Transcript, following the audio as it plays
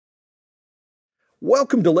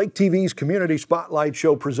Welcome to Lake TV's Community Spotlight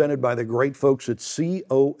Show presented by the great folks at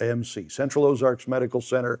COMC, Central Ozarks Medical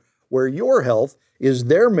Center, where your health is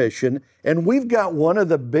their mission. And we've got one of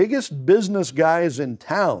the biggest business guys in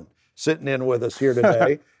town sitting in with us here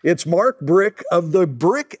today. It's Mark Brick of the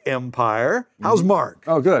Brick Empire. How's Mark?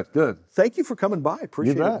 Oh, good, good. Thank you for coming by.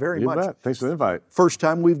 Appreciate it very much. Bet. Thanks for the invite. First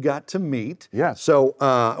time we've got to meet. Yes. So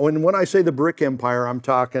when I say the Brick Empire, I'm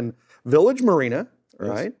talking Village Marina,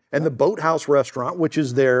 right? Yes. And the Boathouse Restaurant, which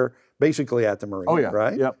is there basically at the marina, Oh, yeah.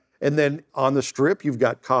 right? Yep. And then on the strip, you've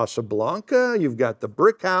got Casablanca, you've got the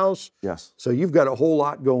Brick House. Yes. So you've got a whole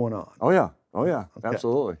lot going on. Oh, yeah. Oh, yeah. Okay.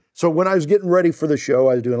 Absolutely. So when I was getting ready for the show,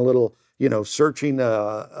 I was doing a little, searching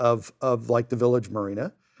of like the Village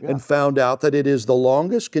Marina and found out that it is the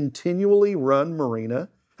longest continually run marina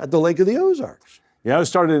at the Lake of the Ozarks. Yeah, I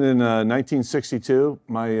started in 1962.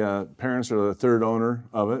 My parents are the third owner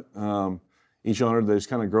of it. Each owner, they just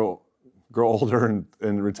kind of grow older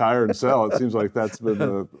and retire and sell. It seems like that's been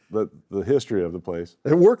the history of the place.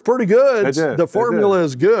 It worked pretty good. It did. The formula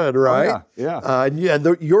is good, right? Oh,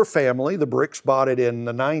 yeah. Your family, the Bricks, bought it in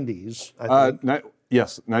the 90s, I think.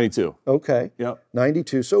 Yes, 92. Okay. Yep.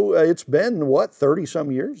 92. So it's been,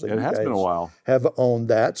 30-some years that It has been a while. Have owned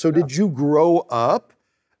that. So did you grow up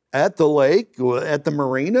at the lake, at the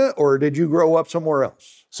marina, or did you grow up somewhere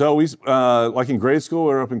else? So we, like in grade school,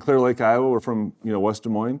 we were up in Clear Lake, Iowa. We're from, West Des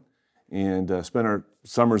Moines, and spent our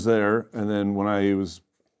summers there. And then when I was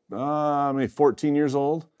maybe 14 years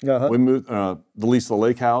old, we moved, the lease of the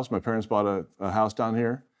lake house. My parents bought a house down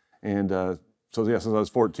here. And so yeah, since I was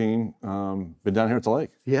 14, been down here at the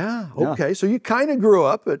lake. Yeah, okay. Yeah. So you kind of grew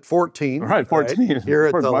up at 14. Right, 14. Right? Here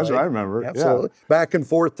at the lake. I remember. Absolutely. Yeah. Back and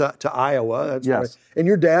forth to Iowa. That's yes. Right. And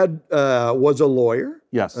your dad was a lawyer?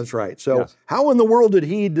 Yes. That's right. So how in the world did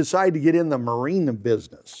he decide to get in the marina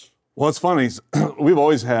business? Well, it's funny. We've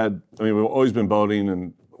always been boating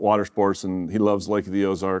and water sports, and he loves Lake of the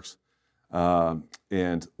Ozarks.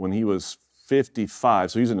 And when he was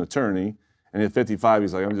 55, so he's an attorney, and at 55,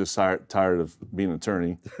 he's like, I'm just tired of being an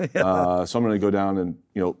attorney. So I'm going to go down and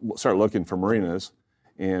start looking for marinas.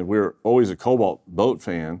 And we're always a Cobalt boat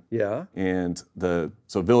fan. Yeah. And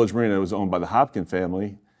so Village Marina was owned by the Hopkin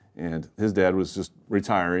family, and his dad was just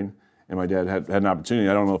retiring. And my dad had an opportunity.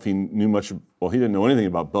 I don't know if he knew much. Well, he didn't know anything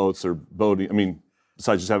about boats or boating.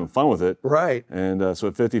 Besides just having fun with it. Right. And so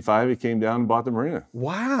at 55, he came down and bought the marina.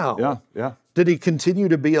 Wow. Yeah, yeah. Did he continue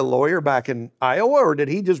to be a lawyer back in Iowa, or did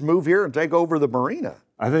he just move here and take over the marina?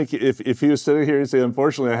 I think if he was sitting here, he'd say,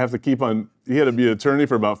 unfortunately, I have to keep on. He had to be an attorney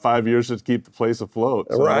for about 5 years to keep the place afloat.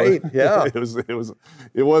 So right. Yeah.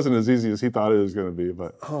 It wasn't as easy as he thought it was going to be.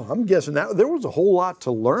 But I'm guessing that there was a whole lot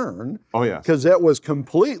to learn. Oh yeah. Because that was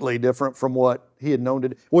completely different from what he had known to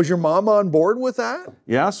do. Was your mom on board with that?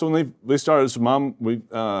 Yeah. So when they started,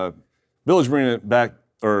 Village Marina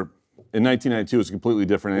in 1992 was a completely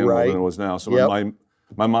different animal than it was now. So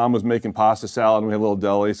my mom was making pasta salad, and we had a little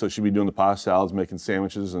deli, so she'd be doing the pasta salads, making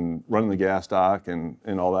sandwiches, and running the gas dock, and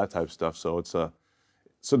all that type of stuff. So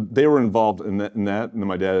so they were involved in that, and then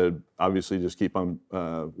my dad would obviously just keep on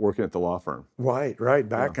working at the law firm. Right,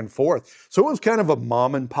 back and forth. So it was kind of a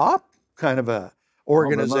mom and pop kind of a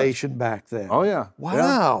organization back then. Oh yeah.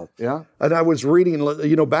 Wow. Yeah. And I was reading,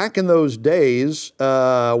 back in those days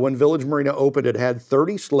when Village Marina opened, it had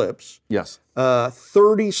 30 slips. Yes.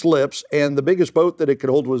 30 slips, and the biggest boat that it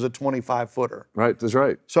could hold was a 25-footer. Right. That's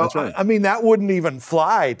right. So that's right. that wouldn't even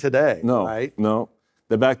fly today. No. Right. No.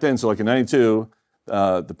 Back then, so like in '92,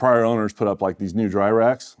 the prior owners put up like these new dry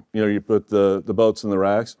racks. You put the boats in the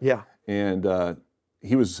racks. Yeah. And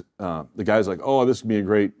he was, the guy's like, oh, this would be a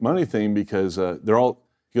great money thing because he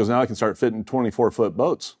goes, now I can start fitting 24-foot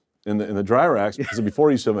boats in the dry racks because before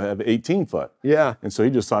he used to have 18-foot. Yeah. And so he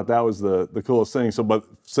just thought that was the coolest thing. So, but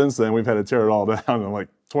since then we've had to tear it all down to like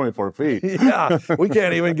 24 feet. Yeah, we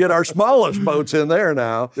can't even get our smallest boats in there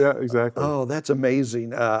now. Yeah, exactly. Oh, that's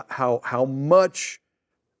amazing how much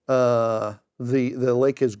the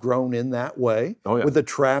lake has grown in that way. Oh, yeah. With the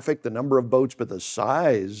traffic, the number of boats, but the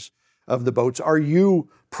size of the boats. Are you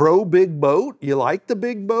pro big boat? You like the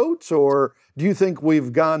big boats, or do you think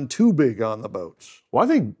we've gone too big on the boats? Well, I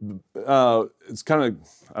think it's kind of,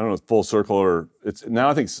 I don't know, full circle, or now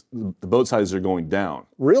I think the boat sizes are going down.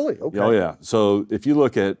 Really? Okay. Oh yeah. So if you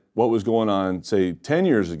look at what was going on, say 10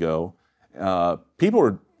 years ago, people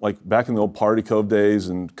were like back in the old Party Cove days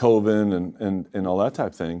and Coven and all that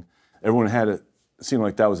type of thing. Everyone had it seemed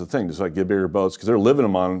like that was the thing, just like get bigger boats because they're living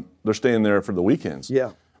them on. They're staying there for the weekends.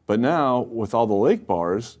 Yeah. But now, with all the lake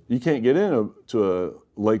bars, you can't get into a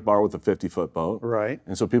lake bar with a 50-foot boat. Right.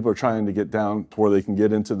 And so people are trying to get down to where they can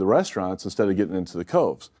get into the restaurants instead of getting into the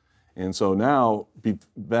coves. And so now,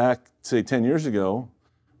 back, say, 10 years ago,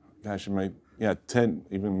 gosh, 10,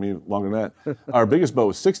 even maybe longer than that, our biggest boat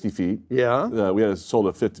was 60 feet. Yeah. We had sold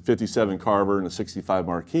a 57 Carver and a 65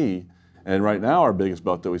 Marquis. And right now, our biggest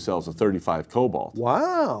boat that we sell is a 35 Cobalt.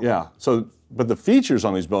 Wow. Yeah. So, but the features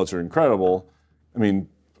on these boats are incredible. I mean,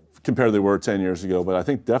 compared to they were 10 years ago, but I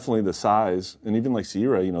think definitely the size, and even like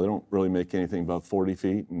Sierra, they don't really make anything above 40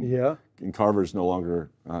 feet. And Carver's no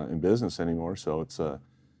longer in business anymore. So it's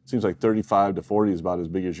seems like 35 to 40 is about as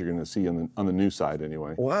big as you're going to see on the new side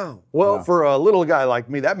anyway. Wow. Well, for a little guy like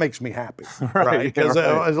me, that makes me happy, right? Because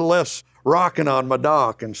it's less rocking on my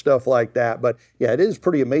dock and stuff like that. But yeah, it is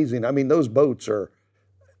pretty amazing. I mean, those boats are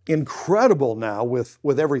incredible now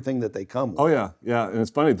with everything that they come with. Oh yeah, yeah. And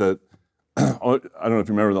it's funny that I don't know if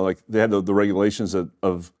you remember that, like they had the regulations of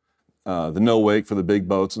the no wake for the big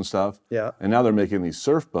boats and stuff. Yeah. And now they're making these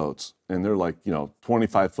surf boats, and they're like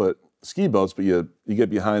 25-foot ski boats, but you get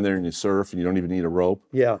behind there and you surf, and you don't even need a rope.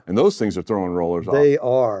 Yeah. And those things are throwing rollers off. They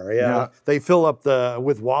are. Yeah. They fill up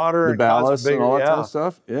with water, the and ballast and all that kind yeah. of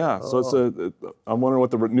stuff. Yeah. So I'm wondering what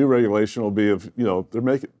the new regulation will be of they're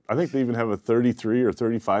making. I think they even have a 33 or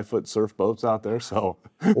 35-foot surf boats out there. So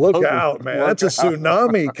look out, man! That's a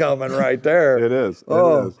tsunami coming right there. It is.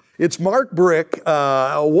 Oh. It is. It's Mark Brick,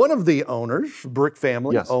 one of the owners. Brick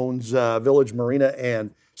family Yes. owns Village Marina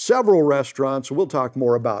and several restaurants. We'll talk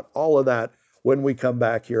more about all of that when we come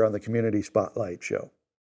back here on the Community Spotlight Show.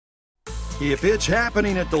 If it's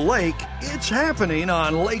happening at the lake, it's happening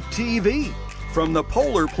on Lake TV. From the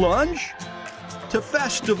Polar Plunge to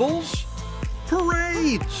festivals,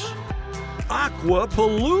 parades,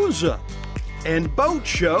 Aquapalooza, and boat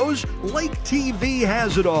shows, Lake TV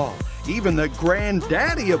has it all. Even the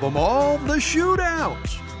granddaddy of them all, the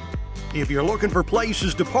shootouts. If you're looking for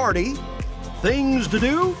places to party, things to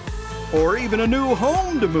do, or even a new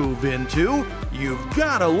home to move into, you've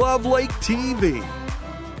gotta love Lake TV.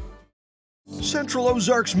 Central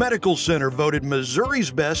Ozarks Medical Center, voted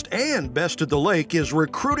Missouri's best and best at the lake, is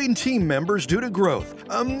recruiting team members due to growth.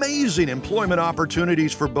 Amazing employment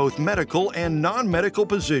opportunities for both medical and non-medical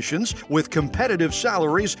positions with competitive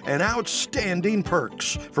salaries and outstanding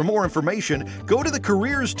perks. For more information, go to the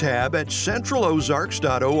Careers tab at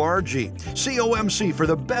centralozarks.org. COMC for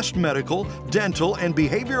the best medical, dental, and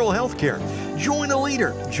behavioral health care. Join a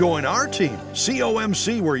leader. Join our team.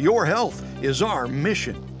 COMC, where your health is our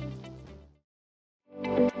mission.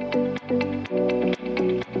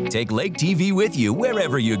 Take Lake TV with you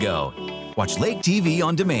wherever you go. Watch Lake TV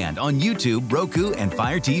on demand on YouTube, Roku, and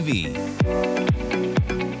Fire TV.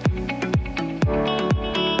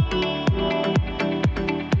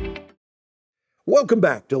 Welcome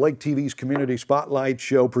back to Lake TV's Community Spotlight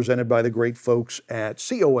Show, presented by the great folks at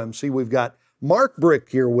COMC. We've got Mark Brick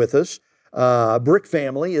here with us. Brick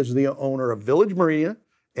family is the owner of Village Marina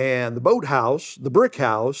and the Boathouse, the Brick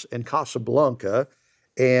House, and Casablanca.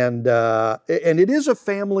 And it is a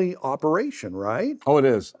family operation, right? Oh, it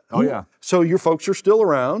is. Oh, yeah. So your folks are still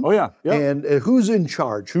around. Oh, yeah. Yep. And who's in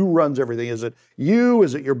charge? Who runs everything? Is it you?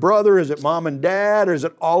 Is it your brother? Is it mom and dad? Or is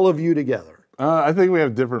it all of you together? I think we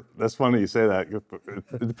have different. That's funny you say that.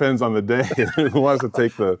 It depends on the day. Who wants to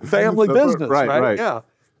take the family business? Right. Yeah.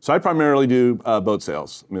 So I primarily do boat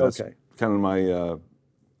sales. I mean, that's Okay. kind of my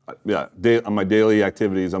on my daily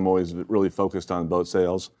activities. I'm always really focused on boat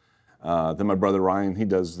sales. Then my brother Ryan, he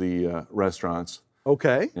does the restaurants.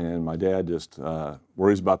 Okay. And my dad just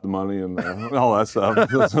worries about the money and all that stuff,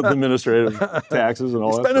 the administrative taxes and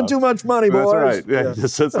all that Spending stuff. too much money, boys. That's right. Yeah, he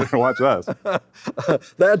just sits there and watches us.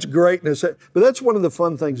 That's greatness. But that's one of the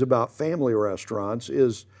fun things about family restaurants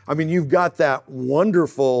is, I mean, you've got that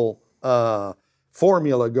wonderful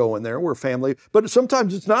formula going there where family, but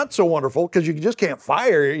sometimes it's not so wonderful because you just can't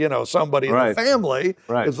fire, somebody in the family.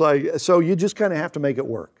 Right. It's like, so you just kind of have to make it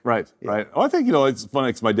work. Right, right. Oh, I think, it's funny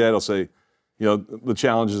because my dad will say, the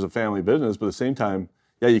challenges of family business, but at the same time,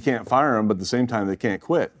 yeah, you can't fire them, but at the same time, they can't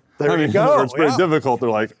quit. There you go. It's very difficult.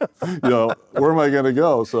 They're like, where am I going to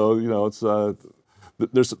go? So, it's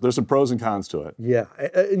there's some pros and cons to it. Yeah.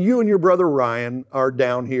 You and your brother Ryan are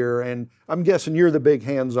down here, and I'm guessing you're the big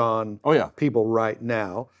hands-on people right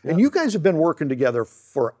now. Yeah. And you guys have been working together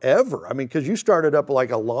forever. I mean, because you started up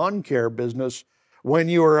like a lawn care business when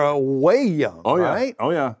you were way young, right?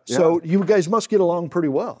 Oh, yeah. So you guys must get along pretty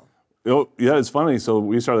well. Yeah, it's funny. So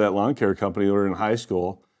we started that lawn care company. We were in high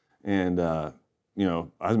school, and I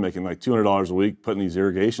was making like $200 a week putting these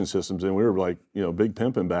irrigation systems in. We were like, big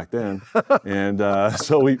pimping back then. And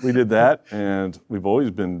so we did that, and we've always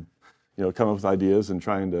been, coming up with ideas and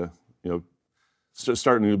trying to,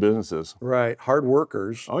 starting new businesses. Right, hard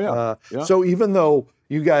workers. Oh, yeah. Yeah. So even though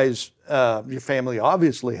you guys, your family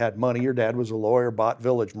obviously had money, your dad was a lawyer, bought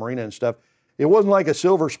Village Marina and stuff, it wasn't like a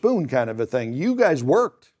silver spoon kind of a thing. You guys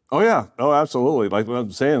worked. Oh, yeah. Oh, absolutely. Like what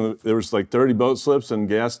I'm saying, there was like 30 boat slips and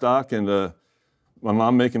gas stock, and my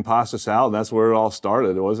mom making pasta salad. That's where it all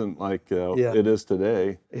started. It wasn't like it is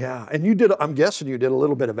today. Yeah, and I'm guessing you did a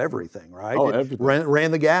little bit of everything, right? Oh, everything.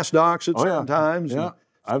 Ran the gas docks at certain times. Yeah.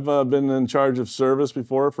 I've been in charge of service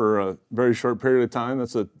before for a very short period of time.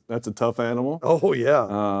 That's a tough animal. Oh,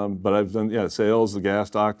 yeah. But I've done sales, the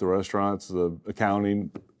gas dock, the restaurants, the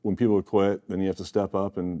accounting. When people quit, then you have to step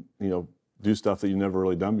up and do stuff that you've never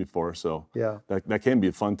really done before. So that can be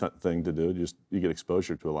a fun thing to do. Just you get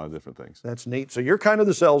exposure to a lot of different things. That's neat. So you're kind of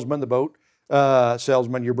the salesman, the boat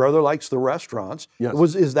salesman. Your brother likes the restaurants. Yes.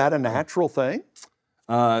 Is that a natural thing?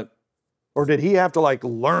 Or did he have to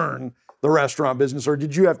learn the restaurant business, or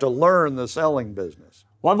did you have to learn the selling business?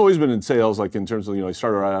 Well, I've always been in sales, like in terms of, I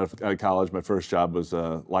started right out of college. My first job was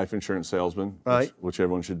a life insurance salesman, right. which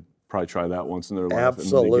everyone should probably try that once in their life.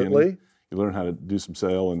 Absolutely. You learn how to do some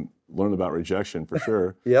sale and learn about rejection for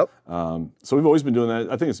sure. Yep. So we've always been doing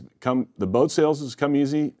that. I think the boat sales has come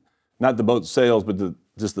easy, not the boat sales, but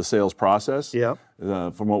just the sales process. Yeah.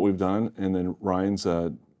 From what we've done. And then Ryan's,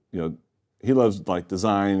 he loves like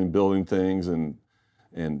design and building things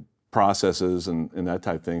and processes and that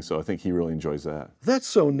type of thing. So I think he really enjoys that. That's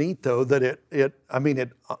so neat though, that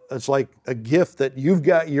it's like a gift that you've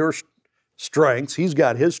got your strengths, he's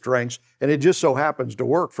got his strengths, and it just so happens to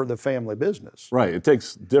work for the family business. Right. It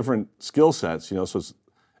takes different skill sets, so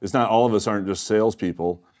it's not all of us aren't just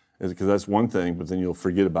salespeople, because that's one thing, but then you'll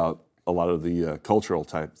forget about a lot of the cultural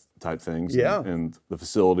type things. Yeah. And the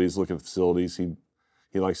facilities, look at the facilities.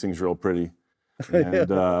 He likes things real pretty. And,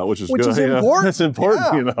 which is good. Is important. That's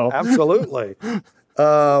important, Absolutely.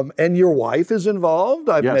 And your wife is involved.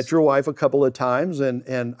 I've Yes. met your wife a couple of times,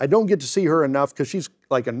 and I don't get to see her enough because she's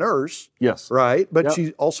like a nurse. Yes. Right? But Yep.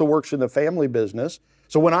 she also works in the family business.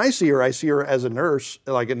 So when I see her as a nurse,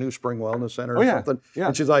 like at New Spring Wellness Center or something. Yeah.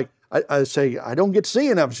 And she's like, I say, I don't get to see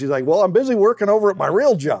enough. She's like, well, I'm busy working over at my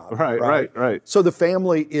real job. Right. So the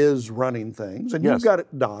family is running things, and you've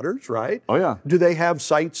got daughters, right? Oh, yeah. Do they have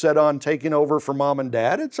sights set on taking over for mom and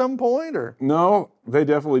dad at some point, or? No, they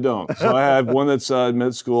definitely don't. So I have one that's in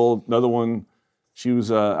med school, another one, she was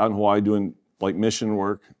out in Hawaii doing like mission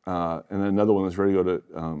work, and then another one that's ready to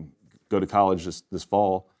go to college this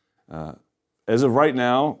fall. As of right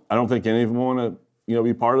now, I don't think any of them want to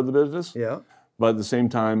be part of the business. Yeah. But at the same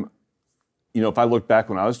time, if I look back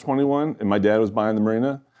when I was 21 and my dad was buying the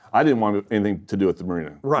marina, I didn't want anything to do with the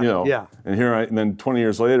marina. Right. Yeah. And then 20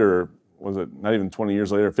 years later, was it not even 20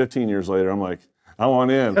 years later, 15 years later, I'm like, I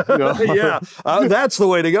want in. Yeah, that's the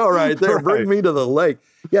way to go right there. Right. Bring me to the lake.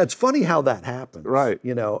 Yeah, it's funny how that happens. Right.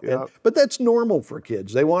 But that's normal for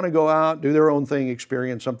kids. They want to go out, do their own thing,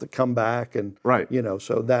 experience something, come back, and right.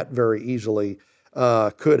 So that very easily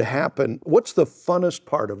could happen. What's the funnest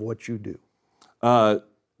part of what you do?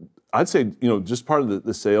 I'd say, just part of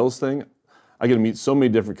the sales thing, I get to meet so many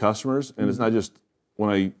different customers, and it's not just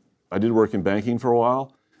when I did work in banking for a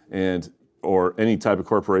while, or any type of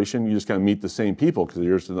corporation, you just kind of meet the same people because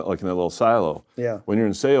you're just like in that little silo. Yeah. When you're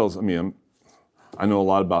in sales, I know a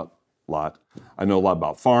lot about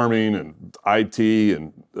farming and IT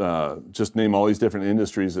and just name all these different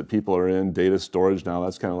industries that people are in. Data storage now,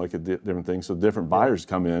 that's kind of like a different thing. So different buyers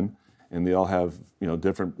come in, and they all have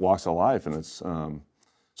different walks of life, and it's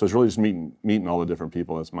so it's really just meeting all the different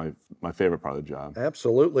people. That's my favorite part of the job.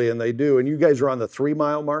 Absolutely, and they do. And you guys are on the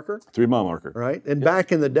 3-mile marker? 3-mile marker. Right. And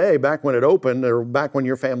back in the day, back when it opened, or back when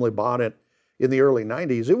your family bought it in the early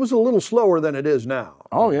 90s, it was a little slower than it is now.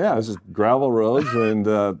 Oh, yeah. This is gravel roads, and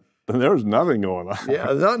there was nothing going on.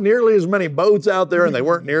 Yeah, not nearly as many boats out there, and they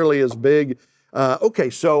weren't nearly as big. Okay,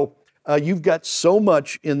 so you've got so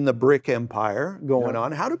much in the brick empire going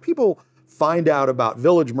on. How do people find out about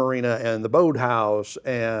Village Marina and the boathouse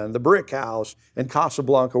and the brick house and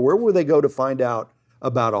Casablanca? Where would they go to find out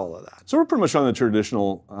about all of that? So we're pretty much on the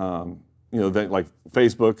traditional, event, like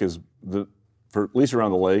Facebook is for at least around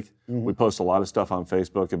the lake. Mm-hmm. We post a lot of stuff on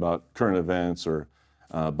Facebook about current events or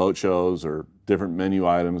boat shows or different menu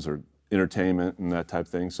items or entertainment and that type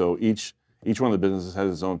of thing. So each one of the businesses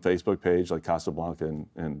has its own Facebook page, like Casablanca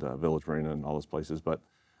and Village Marina and all those places. But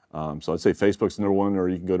so I'd say Facebook's number one, or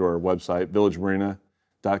you can go to our website,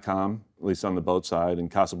 villagemarina.com, at least on the boat side,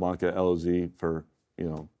 and Casablanca, LOZ for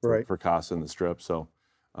for Casa and the Strip. So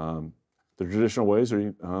the traditional ways, or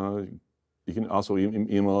you can also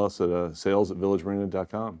email us at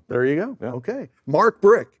sales@villagemarina.com. There you go. Yeah. Okay. Mark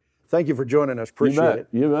Brick, Thank you for joining us. Appreciate it.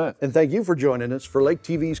 You bet. And thank you for joining us for Lake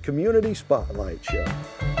TV's Community Spotlight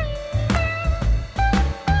Show.